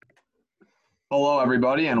Hello,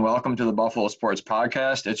 everybody, and welcome to the Buffalo Sports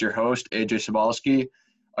Podcast. It's your host, AJ Sabalski.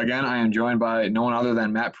 Again, I am joined by no one other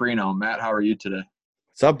than Matt Perino. Matt, how are you today?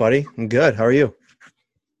 What's up, buddy? I'm good. How are you?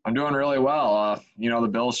 I'm doing really well. The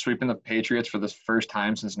Bills sweeping the Patriots for the first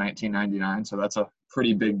time since 1999, so that's a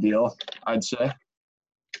pretty big deal, I'd say.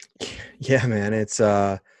 Yeah, man.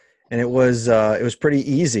 It was pretty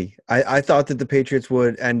easy. I thought that the Patriots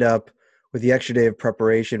would end up with the extra day of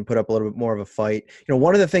preparation, put up a little bit more of a fight.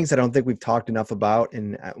 One of the things I don't think we've talked enough about,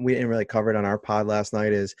 and we didn't really cover it on our pod last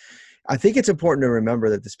night, is I think it's important to remember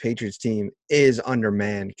that this Patriots team is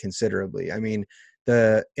undermanned considerably. I mean,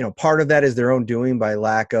 part of that is their own doing by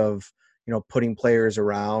lack of putting players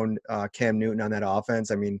around Cam Newton on that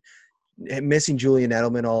offense. I mean, missing Julian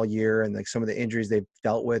Edelman all year and like some of the injuries they've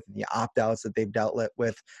dealt with and the opt-outs that they've dealt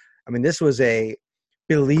with. I mean, this was a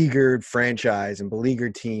beleaguered franchise and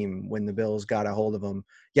beleaguered team when the Bills got a hold of them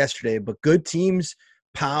yesterday. But good teams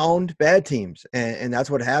pound bad teams, and that's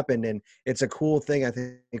what happened. And it's a cool thing, I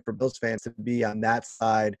think, for Bills fans to be on that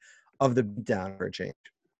side of the beatdown for a change.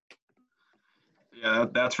 Yeah,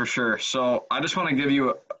 that's for sure. So I just want to give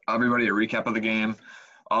you everybody a recap of the game.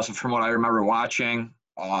 Also, from what I remember watching,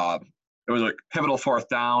 it was a pivotal fourth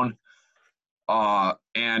down,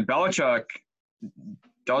 and Belichick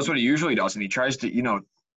does what he usually does, and he tries to,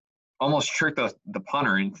 almost trick the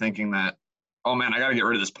punter in thinking that, oh, man, I got to get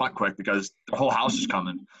rid of this punt quick because the whole house is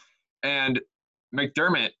coming. And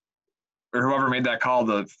McDermott, or whoever made that call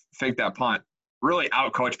to fake that punt, really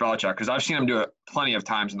outcoached Belichick, because I've seen him do it plenty of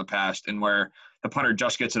times in the past, and where the punter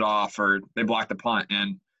just gets it off or they block the punt.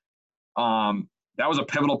 And that was a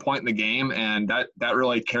pivotal point in the game, and that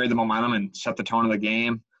really carried the momentum and set the tone of the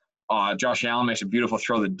game. Josh Allen makes a beautiful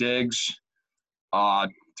throw to Diggs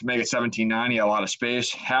to make it 17-9. He had a lot of space.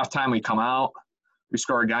 Halftime, we come out. We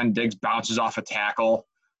score again. Diggs bounces off a tackle.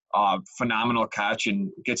 Phenomenal catch and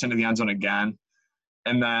gets into the end zone again.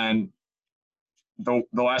 And then the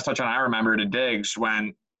last touchdown I remember to Diggs,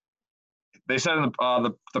 when they said in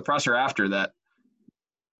the presser after that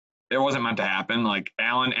it wasn't meant to happen. Like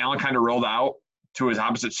Allen kind of rolled out to his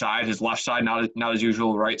opposite side, his left side, not his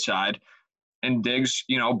usual right side. And Diggs,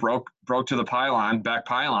 broke to the back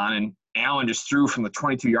pylon, and Allen just threw from the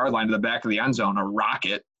 22-yard line to the back of the end zone, a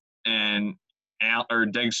rocket, and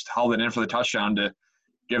Diggs held it in for the touchdown to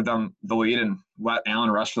give them the lead and let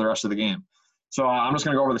Allen rest for the rest of the game. So I'm just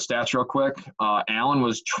going to go over the stats real quick. Allen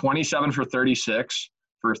was 27 for 36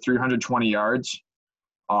 for 320 yards,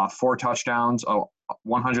 4 touchdowns, a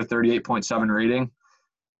 138.7 rating,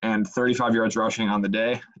 and 35 yards rushing on the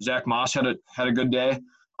day. Zach Moss had a good day,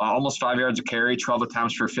 almost 5 yards a carry, 12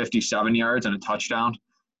 attempts for 57 yards and a touchdown.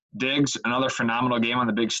 Diggs, another phenomenal game on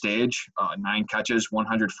the big stage, 9 catches,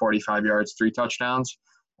 145 yards, 3 touchdowns.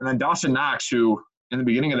 And then Dawson Knox, who in the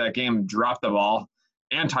beginning of that game dropped the ball,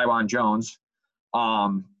 and Tywan Jones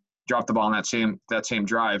dropped the ball on that same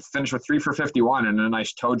drive, finished with 3 for 51 and a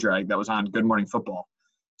nice toe drag that was on Good Morning Football.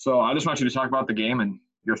 So I just want you to talk about the game and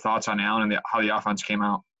your thoughts on Allen and how the offense came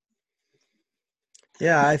out.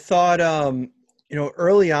 Yeah, I thought,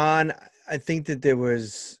 early on, I think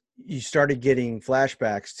that you started getting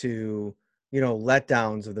flashbacks to,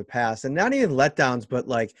 letdowns of the past, and not even letdowns, but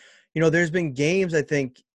there's been games, I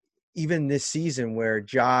think, even this season where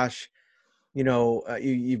Josh,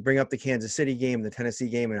 you bring up the Kansas City game, the Tennessee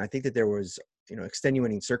game, and I think that there was,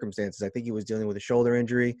 extenuating circumstances. I think he was dealing with a shoulder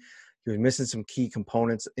injury. He was missing some key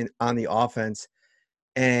components on the offense.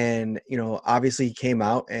 And, obviously he came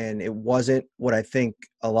out and it wasn't what I think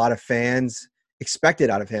a lot of fans expected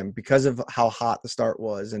out of him because of how hot the start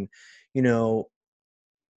was. And,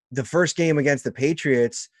 the first game against the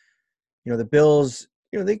Patriots, the Bills,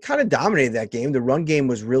 they kind of dominated that game. The run game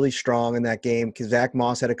was really strong in that game because Zach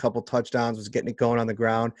Moss had a couple touchdowns, was getting it going on the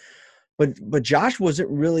ground. But Josh wasn't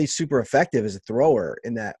really super effective as a thrower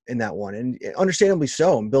in that one, and understandably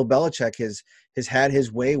so. And Bill Belichick has had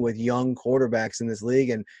his way with young quarterbacks in this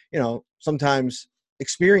league, and sometimes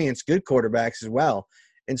experienced good quarterbacks as well.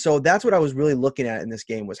 And so that's what I was really looking at in this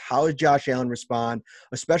game was how does Josh Allen respond,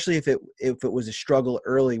 especially if it was a struggle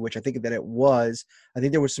early, which I think that it was. I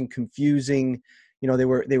think there was some confusing. They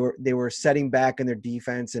were setting back in their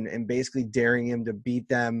defense and basically daring him to beat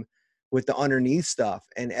them with the underneath stuff.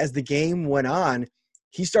 And as the game went on,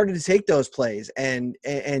 he started to take those plays and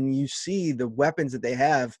you see the weapons that they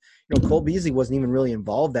have. Cole Beasley wasn't even really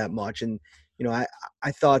involved that much. And,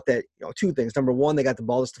 I thought that, 2 things. Number one, they got the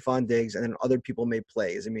ball to Stephon Diggs, and then other people made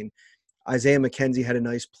plays. I mean, Isaiah McKenzie had a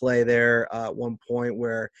nice play there at one point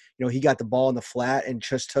where, he got the ball in the flat and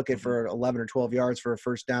just took it for 11 or 12 yards for a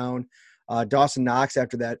first down. Dawson Knox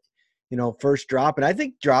after that, first drop. And I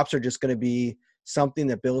think drops are just going to be something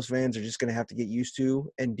that Bills fans are just going to have to get used to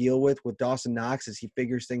and deal with Dawson Knox as he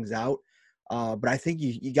figures things out. But I think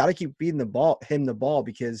you got to keep feeding him the ball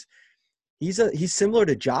because he's similar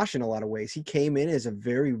to Josh in a lot of ways. He came in as a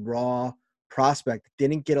very raw prospect,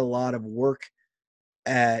 didn't get a lot of work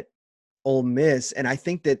at Ole Miss, and I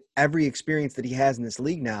think that every experience that he has in this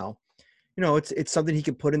league now, it's something he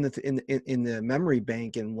could put in the memory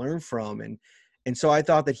bank and learn from, and so I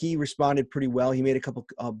thought that he responded pretty well. He made a couple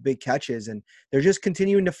big catches, and they're just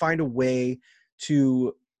continuing to find a way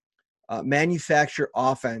to manufacture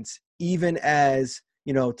offense, even as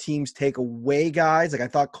teams take away guys. Like I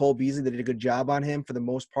thought Cole Beasley, they did a good job on him for the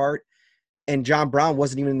most part. And John Brown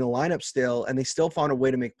wasn't even in the lineup still, and they still found a way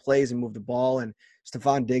to make plays and move the ball. And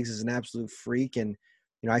Stephon Diggs is an absolute freak. And,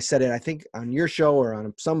 I said it, I think, on your show or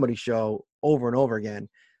on somebody's show over and over again.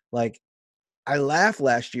 Like, I laughed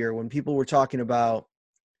last year when people were talking about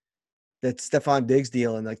that Stephon Diggs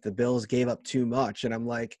deal and, like, the Bills gave up too much. And I'm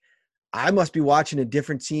like, I must be watching a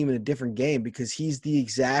different team in a different game because he's the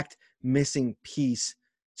exact missing piece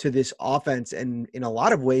to this offense and, in a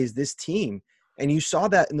lot of ways, this team. And you saw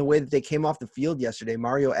that in the way that they came off the field yesterday.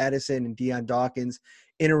 Mario Addison and Deion Dawkins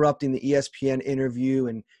interrupting the ESPN interview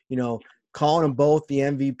and, calling them both the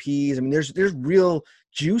MVPs. I mean, there's real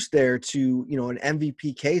juice there to, an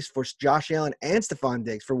MVP case for Josh Allen and Stephon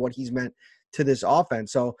Diggs for what he's meant to this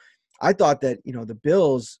offense. So I thought that, the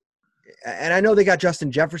Bills, and I know they got Justin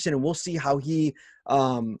Jefferson, and we'll see how he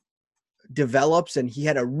develops. And he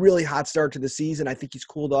had a really hot start to the season. I think he's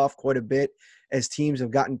cooled off quite a bit as teams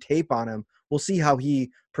have gotten tape on him. We'll see how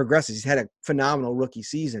he progresses. He's had a phenomenal rookie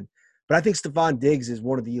season. But I think Stephon Diggs is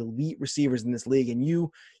one of the elite receivers in this league. And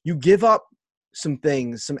you give up some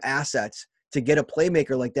things, some assets to get a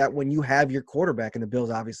playmaker like that when you have your quarterback, and the Bills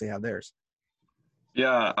obviously have theirs.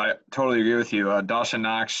 Yeah, I totally agree with you. Dawson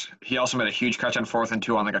Knox, he also made a huge catch on 4th and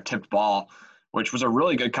 2 on like a tipped ball, which was a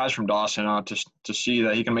really good catch from Dawson to see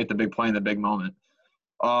that he can make the big play in the big moment.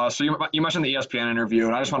 So you mentioned the ESPN interview,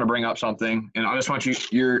 and I just want to bring up something, and I just want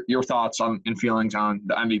your thoughts on and feelings on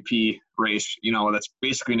the MVP race. That's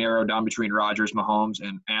basically narrowed down between Rodgers, Mahomes,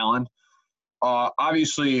 and Allen.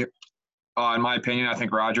 Obviously, in my opinion, I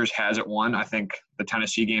think Rodgers has it won. I think the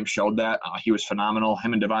Tennessee game showed that. He was phenomenal.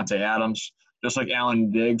 Him and Devontae Adams, just like Allen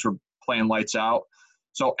and Diggs, were playing lights out.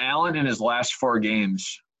 So Allen in his last 4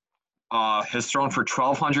 games has thrown for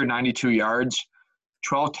 1,292 yards,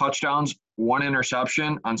 12 touchdowns, 1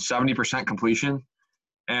 interception on 70% completion.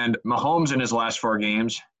 And Mahomes in his last 4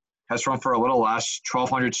 games has thrown for a little less,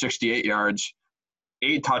 1,268 yards,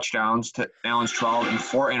 8 touchdowns to Allen's 12, and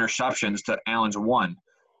 4 interceptions to Allen's 1,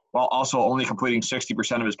 while also only completing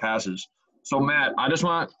 60% of his passes. So, Matt, I just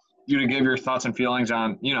want you to give your thoughts and feelings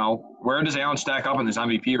on, where does Allen stack up in this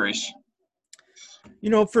MVP race?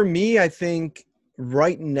 For me, I think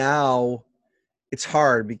right now it's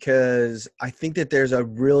hard because I think that there's a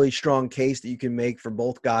really strong case that you can make for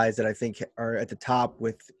both guys that I think are at the top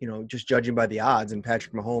with, just judging by the odds, and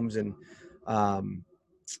Patrick Mahomes and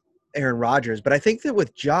Aaron Rodgers. But I think that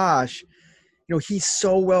with Josh, he's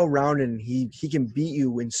so well-rounded and he can beat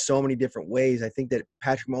you in so many different ways. I think that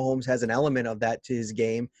Patrick Mahomes has an element of that to his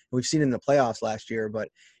game. We've seen it in the playoffs last year, but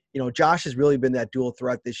Josh has really been that dual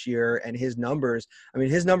threat this year, and his numbers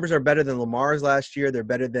are better than Lamar's last year. They're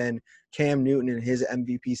better than Cam Newton in his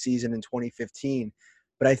MVP season in 2015.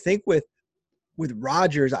 But I think with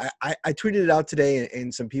Rodgers, I tweeted it out today,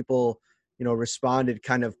 and some people, responded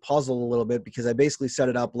kind of puzzled a little bit because I basically set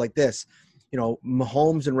it up like this.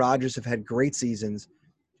 Mahomes and Rodgers have had great seasons,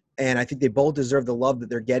 and I think they both deserve the love that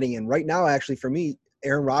they're getting. And right now, actually, for me,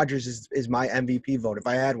 Aaron Rodgers is my MVP vote if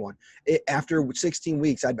I had one. After 16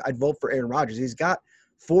 weeks, I'd vote for Aaron Rodgers. He's got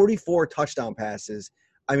 44 touchdown passes.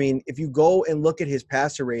 I mean, if you go and look at his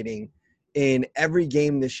passer rating in every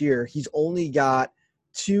game this year, he's only got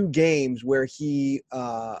 2 games where he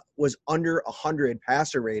was under 100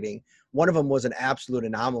 passer rating. One of them was an absolute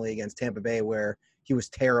anomaly against Tampa Bay where he was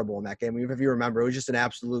terrible in that game. If you remember, it was just an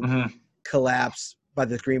absolute collapse by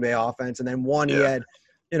the Green Bay offense. And then he had –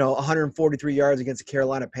 143 yards against the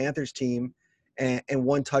Carolina Panthers team and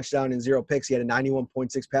 1 touchdown and 0 picks. He had a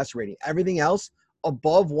 91.6 passer rating. Everything else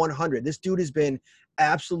above 100. This dude has been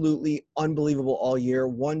absolutely unbelievable all year.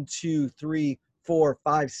 1, 2, 3, 4,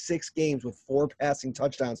 5, 6 games with 4 passing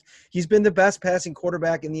touchdowns. He's been the best passing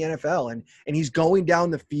quarterback in the NFL, and he's going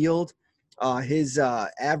down the field. His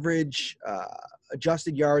average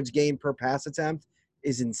adjusted yards gained per pass attempt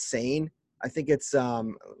is insane. I think it's let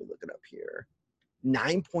me look it up here.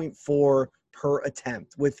 9.4 per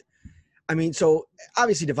attempt so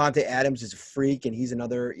obviously Devontae Adams is a freak, and he's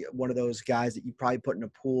another one of those guys that you probably put in a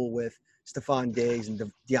pool with Stephon Diggs and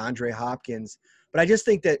DeAndre Hopkins. But I just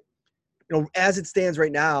think that as it stands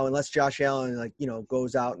right now, unless Josh Allen,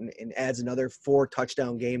 goes out and adds another 4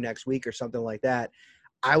 touchdown game next week or something like that,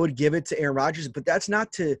 I would give it to Aaron Rodgers. But that's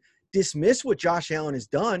not to dismiss what Josh Allen has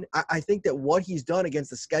done. I think that what he's done against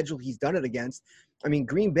the schedule he's done it against,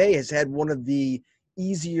 Green Bay has had one of the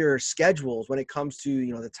easier schedules when it comes to,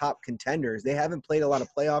 the top contenders. They haven't played a lot of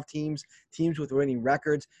playoff teams with winning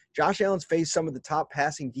records. Josh Allen's faced some of the top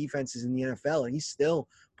passing defenses in the NFL, and he's still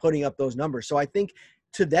putting up those numbers. So I think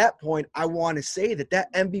to that point, I want to say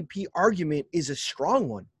that MVP argument is a strong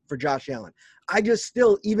one for Josh Allen. I just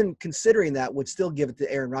still, even considering that, would still give it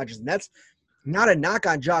to Aaron Rodgers. And that's not a knock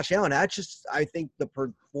on Josh Allen. That's just, I think, the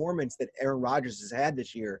performance that Aaron Rodgers has had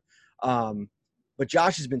this year. But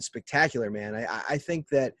Josh has been spectacular, man. I think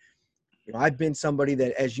that, I've been somebody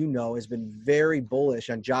that, as you know, has been very bullish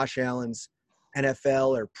on Josh Allen's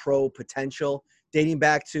NFL or pro potential, dating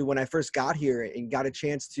back to when I first got here and got a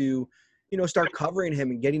chance to, start covering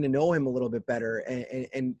him and getting to know him a little bit better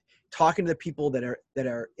and talking to the people that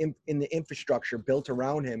are in the infrastructure built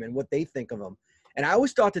around him and what they think of him. And I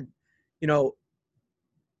always thought that,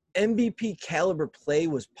 MVP caliber play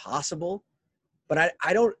was possible, but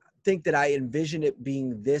I don't think that I envision it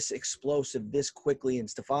being this explosive, this quickly, and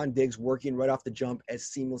Stephon Diggs working right off the jump as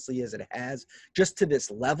seamlessly as it has, just to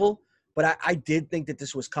this level. But I did think that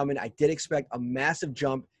this was coming. I did expect a massive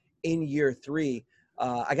jump in year 3.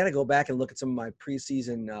 I got to go back and look at some of my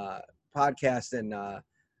preseason podcasts and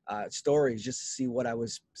stories just to see what I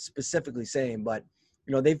was specifically saying. But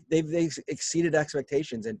they've exceeded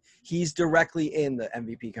expectations, and he's directly in the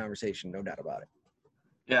MVP conversation, no doubt about it.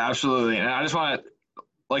 Yeah, absolutely. And I just want to,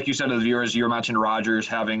 like you said to the viewers, you mentioned Rodgers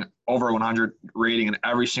having over 100 rating in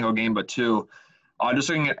every single game but 2. Just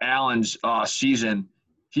looking at Allen's season,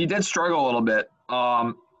 he did struggle a little bit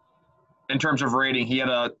in terms of rating. He had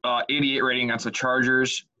a 88 rating against the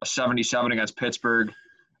Chargers, a 77 against Pittsburgh,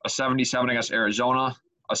 a 77 against Arizona,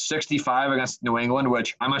 a 65 against New England,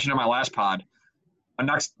 which I mentioned in my last pod.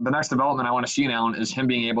 The next development I want to see in Allen is him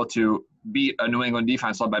being able to beat a New England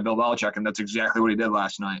defense led by Bill Belichick, and that's exactly what he did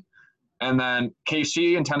last night. And then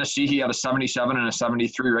KC and Tennessee, he had a 77 and a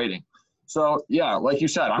 73 rating. So, yeah, like you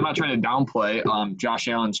said, I'm not trying to downplay Josh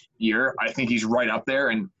Allen's year. I think he's right up there,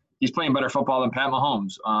 and he's playing better football than Pat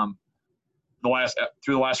Mahomes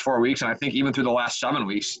through the last 4 weeks, and I think even through the last 7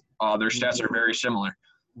 weeks, their stats are very similar.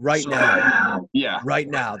 Now. Yeah. Right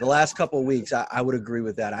now. The last couple of weeks, I would agree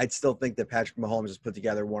with that. I'd still think that Patrick Mahomes has put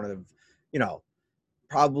together one of the,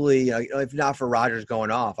 probably, if not for Rodgers going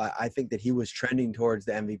off, I think that he was trending towards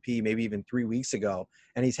the MVP maybe even 3 weeks ago.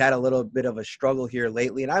 And he's had a little bit of a struggle here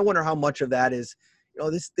lately. And I wonder how much of that is,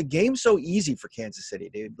 the game's so easy for Kansas City,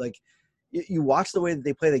 dude. Like, you watch the way that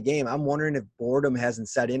they play the game. I'm wondering if boredom hasn't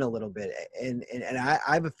set in a little bit. And I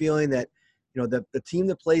have a feeling that, the team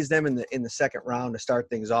that plays them in the second round to start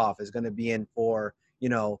things off is going to be in for,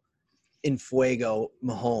 in fuego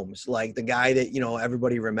Mahomes, like the guy that,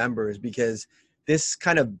 everybody remembers, because this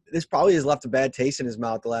probably has left a bad taste in his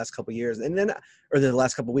mouth the last couple of years, or the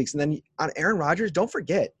last couple of weeks. And then on Aaron Rodgers, don't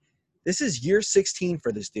forget, this is year 16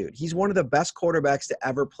 for this dude. He's one of the best quarterbacks to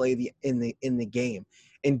ever play in the game.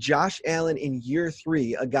 And Josh Allen in year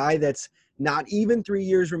 3, a guy that's not even 3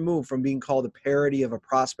 years removed from being called a parody of a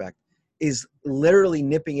prospect, is literally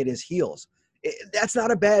nipping at his heels. That's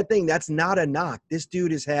not a bad thing. That's not a knock. This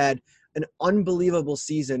dude has had an unbelievable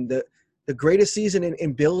season, the greatest season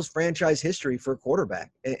in Bills franchise history for a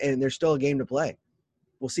quarterback, and there's still a game to play.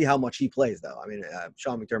 We'll see how much he plays, though.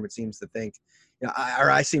 Sean McDermott seems to think,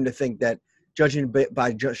 I seem to think that, judging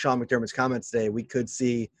by Sean McDermott's comments today, we could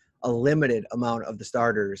see a limited amount of the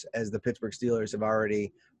starters, as the Pittsburgh Steelers have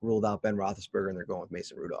already ruled out Ben Roethlisberger and they're going with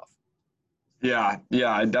Mason Rudolph. Yeah,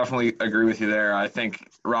 I definitely agree with you there. I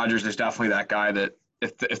think Rodgers is definitely that guy that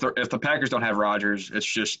if the Packers don't have Rodgers, it's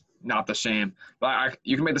just not the same. But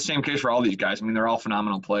you can make the same case for all these guys. They're all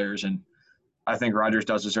phenomenal players, and I think Rodgers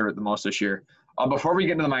does deserve it the most this year. Before we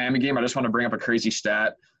get into the Miami game, I just want to bring up a crazy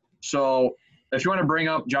stat. So if you want to bring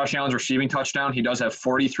up Josh Allen's receiving touchdown, he does have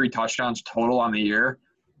 43 touchdowns total on the year.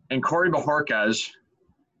 And Corey Bojorquez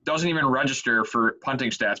doesn't even register for punting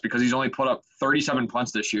stats because he's only put up 37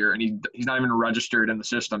 punts this year, and he's not even registered in the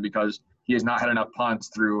system because he has not had enough punts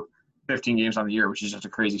through 15 games on the year, which is just a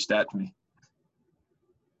crazy stat to me.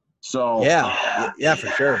 So yeah, for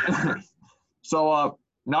sure. So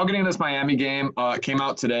now getting this Miami game, it came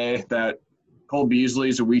out today that Cole Beasley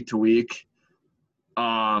is a week-to-week.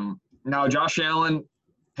 Now Josh Allen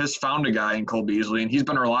has found a guy in Cole Beasley, and he's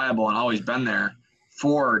been reliable and always been there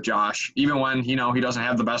for Josh, even when, he doesn't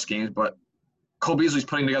have the best games. But Cole Beasley's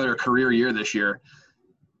putting together a career year this year.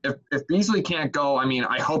 If Beasley can't go,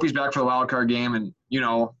 I hope he's back for the wild card game, and,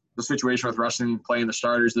 the situation with resting playing the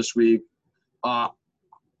starters this week Uh,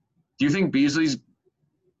 do you think Beasley's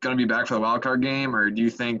going to be back for the wild card game, or do you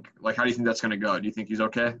think how do you think that's going to go? Do you think he's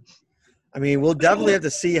okay? I mean, we'll definitely have to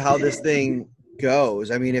see how this thing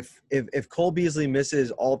goes. I mean, if Cole Beasley misses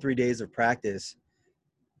all 3 days of practice,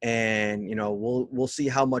 and we'll see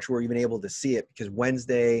how much we're even able to see it, because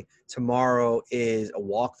Wednesday tomorrow is a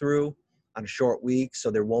walkthrough on a short week, so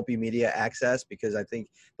there won't be media access, because I think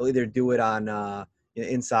they'll either do it on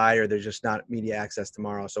inside, or there's just not media access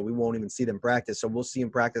tomorrow, so we won't even see them practice. So we'll see them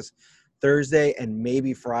practice Thursday and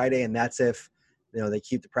maybe Friday, and that's if they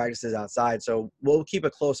keep the practices outside. So we'll keep a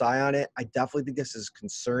close eye on it. I definitely think this is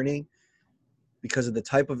concerning because of the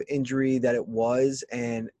type of injury that it was,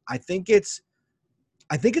 and I think it's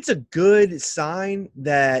a good sign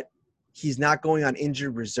that he's not going on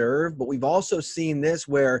injured reserve, but we've also seen this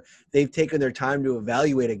where they've taken their time to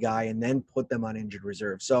evaluate a guy and then put them on injured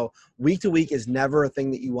reserve. So week to week is never a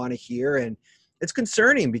thing that you want to hear, and it's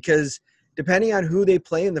concerning because depending on who they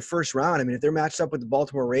play in the first round, I mean, if they're matched up with the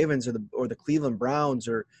Baltimore Ravens or the Cleveland Browns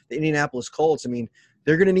or the Indianapolis Colts, I mean,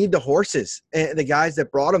 they're going to need the horses and the guys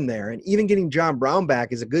that brought them there. And even getting John Brown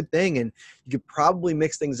back is a good thing. And you could probably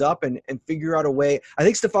mix things up and figure out a way. I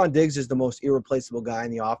think Stephon Diggs is the most irreplaceable guy in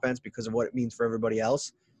the offense because of what it means for everybody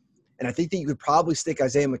else. And I think that you could probably stick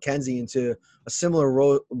Isaiah McKenzie into a similar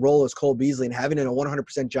role as Cole Beasley, and having it a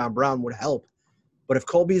 100% John Brown would help. But if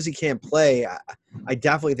Cole Beasley can't play, I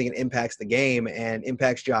definitely think it impacts the game and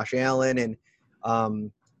impacts Josh Allen.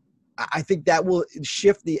 And I think that will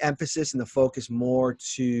shift the emphasis and the focus more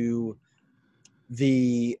to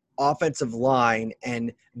the offensive line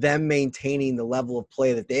and them maintaining the level of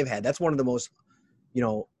play that they've had. That's one of the most,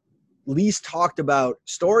 least talked about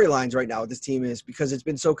storylines right now with this team, is because it's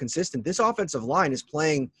been so consistent. This offensive line is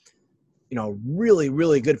playing, really,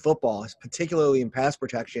 really good football, particularly in pass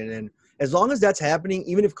protection. And as long as that's happening,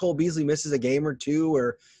 even if Cole Beasley misses a game or two,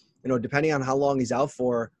 or, depending on how long he's out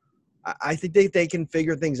for, I think they can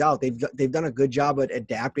figure things out. They've done a good job at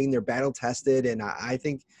adapting. They're battle tested, and I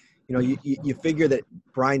think you figure that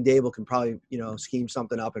Brian Dable can probably scheme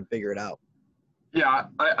something up and figure it out. Yeah,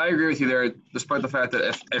 I agree with you there. Despite the fact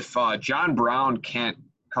that if John Brown can't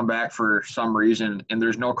come back for some reason, and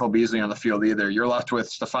there's no Cole Beasley on the field either, you're left with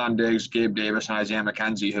Stephon Diggs, Gabe Davis, and Isaiah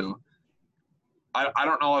McKenzie, who I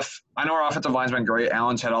don't know if – I know our offensive line's been great.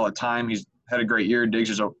 Allen's had all the time. He's had a great year. Diggs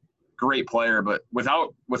is a great player, but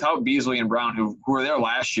without Beasley and Brown, who were there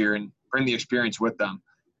last year and bring the experience with them,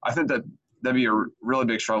 I think that'd be a really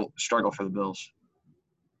big struggle for the Bills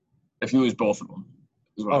if you lose both of them.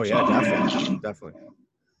 Oh yeah, definitely.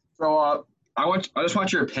 So I just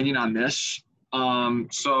want your opinion on this.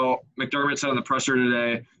 So McDermott said in the presser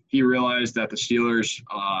today he realized that the Steelers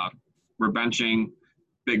were benching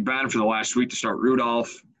Big Ben for the last week to start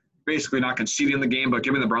Rudolph, basically not conceding the game, but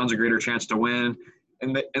giving the Browns a greater chance to win.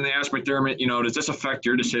 And they asked McDermott, does this affect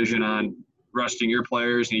your decision on resting your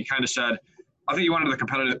players? And he kind of said, I think he wanted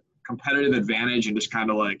the competitive advantage and just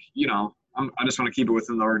kind of I just want to keep it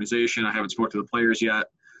within the organization. I haven't spoken to the players yet.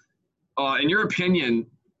 In your opinion,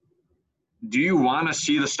 do you want to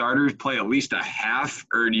see the starters play at least a half,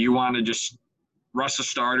 or do you want to just rest the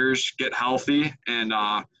starters, get healthy, and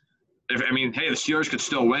the Steelers could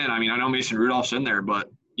still win. I mean, I know Mason Rudolph's in there, but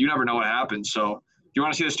you never know what happens. So do you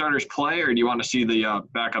want to see the starters play, or do you want to see the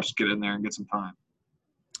backups get in there and get some time?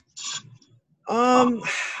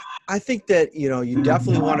 I think that, you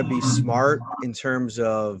definitely want to be smart in terms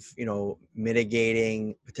of,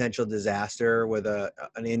 mitigating potential disaster with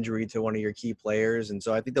an injury to one of your key players. And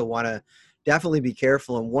so I think they'll want to definitely be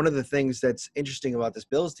careful. And one of the things that's interesting about this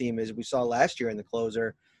Bills team is we saw last year in the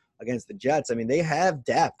closer against the Jets. I mean, they have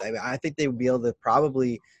depth. I think they would be able to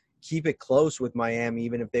probably keep it close with Miami,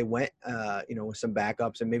 even if they went, with some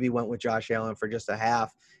backups and maybe went with Josh Allen for just a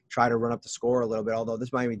half, try to run up the score a little bit. Although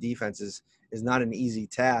this Miami defense is not an easy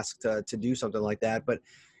task to do something like that. But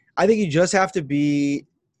I think you just have to be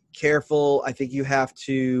careful. I think you have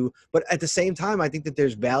to, but at the same time, I think that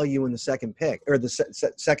there's value in the second pick or the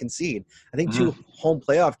second seed. I think 2 home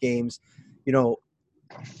playoff games,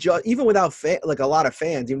 even without a lot of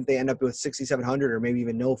fans, even if they end up with 6,700 or maybe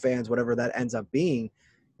even no fans, whatever that ends up being,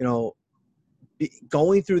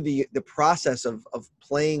 going through the process of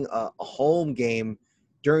playing a home game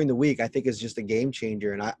during the week, I think is just a game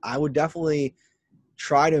changer. And I would definitely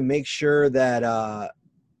try to make sure that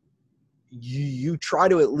you try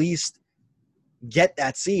to at least get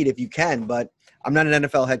that seed if you can. But I'm not an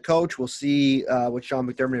NFL head coach. We'll see what Sean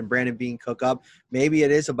McDermott and Brandon Beane cook up. Maybe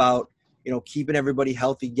it is about, keeping everybody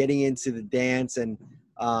healthy, getting into the dance. And,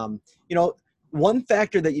 one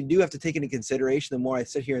factor that you do have to take into consideration the more I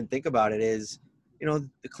sit here and think about it is,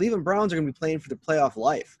 the Cleveland Browns are going to be playing for the playoff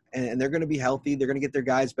life, and they're going to be healthy. They're going to get their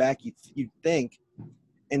guys back, you'd think.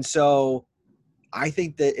 And so I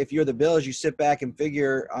think that if you're the Bills, you sit back and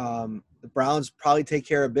figure the Browns probably take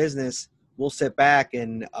care of business. We'll sit back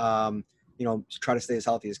and, try to stay as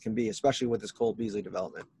healthy as can be, especially with this Cole Beasley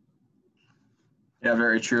development. Yeah,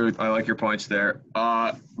 very true. I like your points there.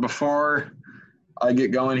 Before I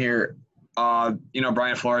get going here,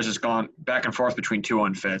 Brian Flores has gone back and forth between Tua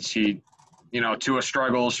and Fitz. Tua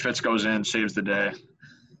struggles, Fitz goes in, saves the day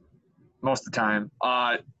most of the time.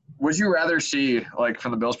 Would you rather see, like,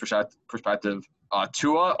 from the Bills' perspective,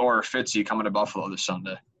 Tua or Fitzy coming to Buffalo this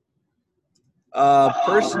Sunday?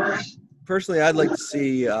 Personally, I'd like to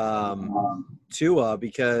see Tua,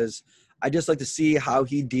 because I just like to see how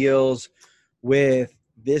he deals with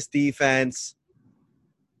this defense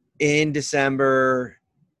in December.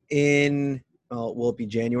 Will it be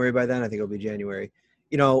January by then? I think it'll be January.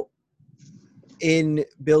 In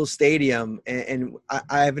Bills Stadium, and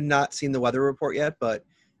I have not seen the weather report yet, but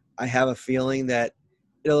I have a feeling that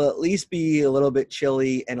it'll at least be a little bit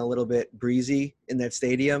chilly and a little bit breezy in that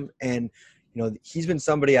stadium. And, he's been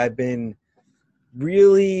somebody I've been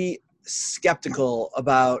really skeptical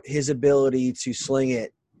about his ability to sling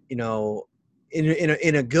it,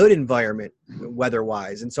 in a good environment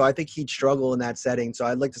weather-wise. And so I think he'd struggle in that setting. So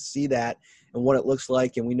I'd like to see that and what it looks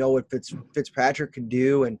like. And we know what Fitzpatrick can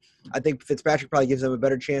do. And I think Fitzpatrick probably gives them a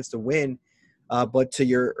better chance to win. But to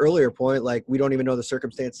your earlier point, like, we don't even know the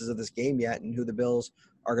circumstances of this game yet and who the Bills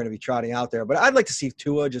are going to be trotting out there. But I'd like to see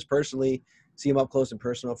Tua just personally, see him up close and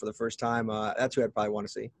personal for the first time. That's who I'd probably want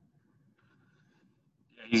to see.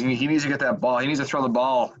 He needs to get that ball. He needs to throw the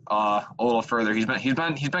ball a little further. He's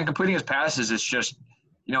been completing his passes. It's just,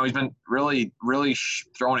 he's been really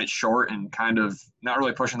throwing it short and kind of not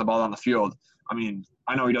really pushing the ball down the field. I mean,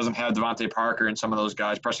 I know he doesn't have Devontae Parker and some of those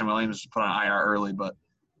guys. Preston Williams was put on IR early, but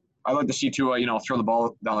I'd like to see Tua, throw the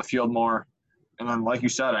ball down the field more. And then, like you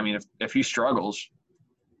said, I mean, if he struggles,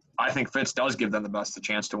 I think Fitz does give them the best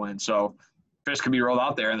chance to win. So Fitz could be rolled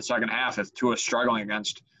out there in the second half if Tua's struggling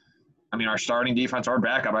against, our starting defense or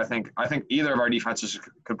backup. I think either of our defenses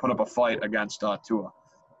could put up a fight against Tua.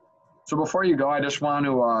 So before you go, I just want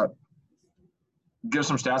to give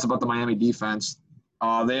some stats about the Miami defense.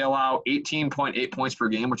 They allow 18.8 points per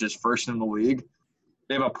game, which is first in the league.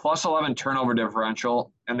 They have a plus 11 turnover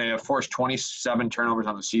differential, and they have forced 27 turnovers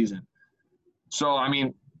on the season. So,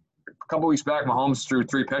 a couple weeks back, Mahomes threw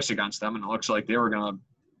 3 picks against them, and it looks like they were going to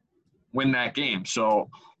win that game. So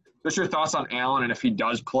just your thoughts on Allen, and if he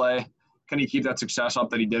does play, can he keep that success up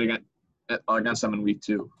that he did against them in week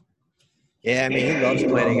 2? Yeah, he loves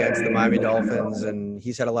playing against the Miami Dolphins, and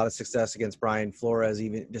he's had a lot of success against Brian Flores,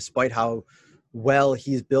 even despite how well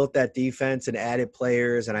he's built that defense and added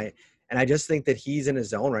players. And I just think that he's in his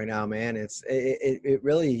zone right now, man.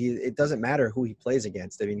 It doesn't matter who he plays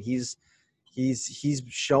against. He's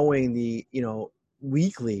showing the,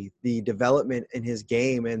 weekly, the development in his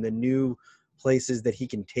game and the new places that he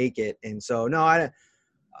can take it. And so, no,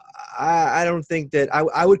 I don't think that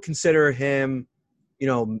I would consider him,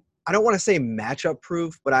 I don't want to say matchup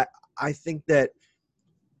proof, but I think that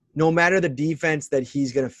no matter the defense that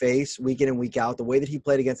he's going to face week in and week out, the way that he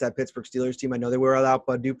played against that Pittsburgh Steelers team, I know they were without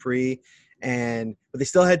Bud Dupree, but they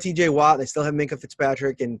still had T.J. Watt, they still had Minkah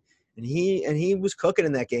Fitzpatrick, and he was cooking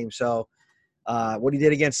in that game. So what he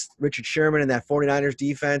did against Richard Sherman and that 49ers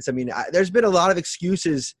defense, there's been a lot of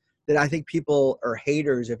excuses that I think people, or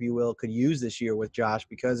haters, if you will, could use this year with Josh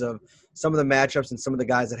because of some of the matchups and some of the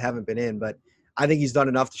guys that haven't been in. But I think he's done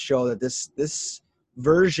enough to show that this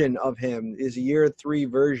version of him, is a year 3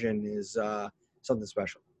 version, is something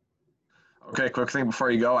special. Okay, quick thing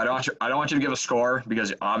before you go. I don't want you to give a score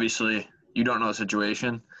because obviously you don't know the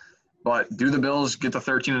situation. But do the Bills get to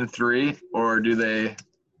 13-3, or do they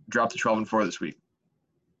drop to 12-4 this week?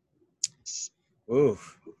 Ooh,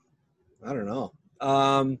 I don't know.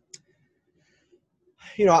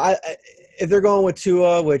 If they're going with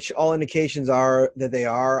Tua, which all indications are that they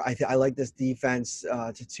are, I like this defense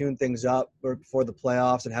to tune things up before the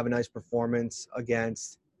playoffs and have a nice performance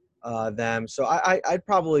against them. So I'd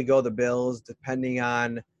probably go the Bills depending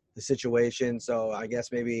on the situation. So I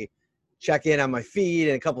guess maybe check in on my feed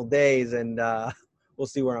in a couple days, and we'll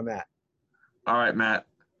see where I'm at. All right, Matt.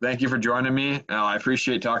 Thank you for joining me. I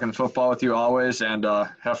appreciate talking football with you always, and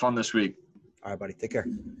have fun this week. All right, buddy. Take care.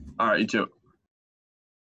 All right, you too.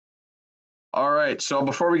 All right, so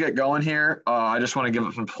before we get going here, I just want to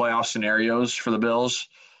give some playoff scenarios for the Bills.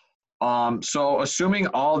 So assuming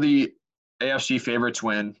all the AFC favorites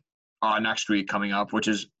win next week coming up, which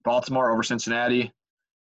is Baltimore over Cincinnati,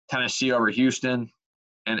 Tennessee over Houston,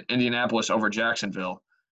 and Indianapolis over Jacksonville,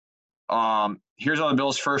 here's how the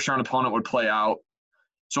Bills' first round opponent would play out.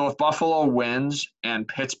 So if Buffalo wins and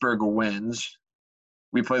Pittsburgh wins,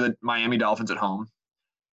 we play the Miami Dolphins at home.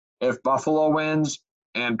 If Buffalo wins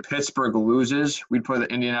and Pittsburgh loses, we'd play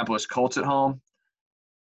the Indianapolis Colts at home.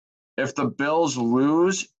 If the Bills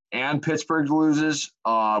lose and Pittsburgh loses,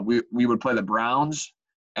 we would play the Browns.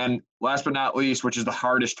 And last but not least, which is the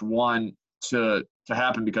hardest one to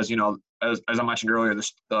happen because, you know, as I mentioned earlier, the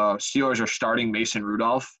Steelers are starting Mason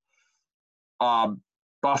Rudolph.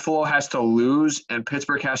 Buffalo has to lose and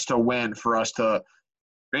Pittsburgh has to win for us to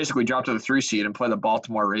basically drop to the 3 seed and play the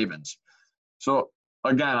Baltimore Ravens. So,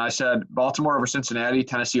 again, I said Baltimore over Cincinnati,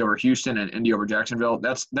 Tennessee over Houston, and Indy over Jacksonville.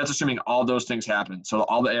 That's assuming all those things happen. So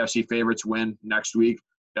all the AFC favorites win next week.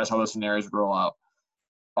 That's how the scenarios roll out.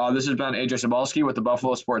 This has been AJ Sobalski with the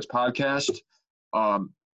Buffalo Sports Podcast.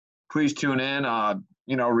 Please tune in.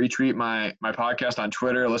 Retweet my podcast on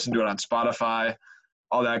Twitter. Listen to it on Spotify.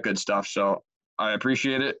 All that good stuff. So I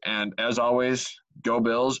appreciate it. And as always, go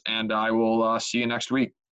Bills. And I will see you next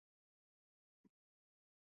week.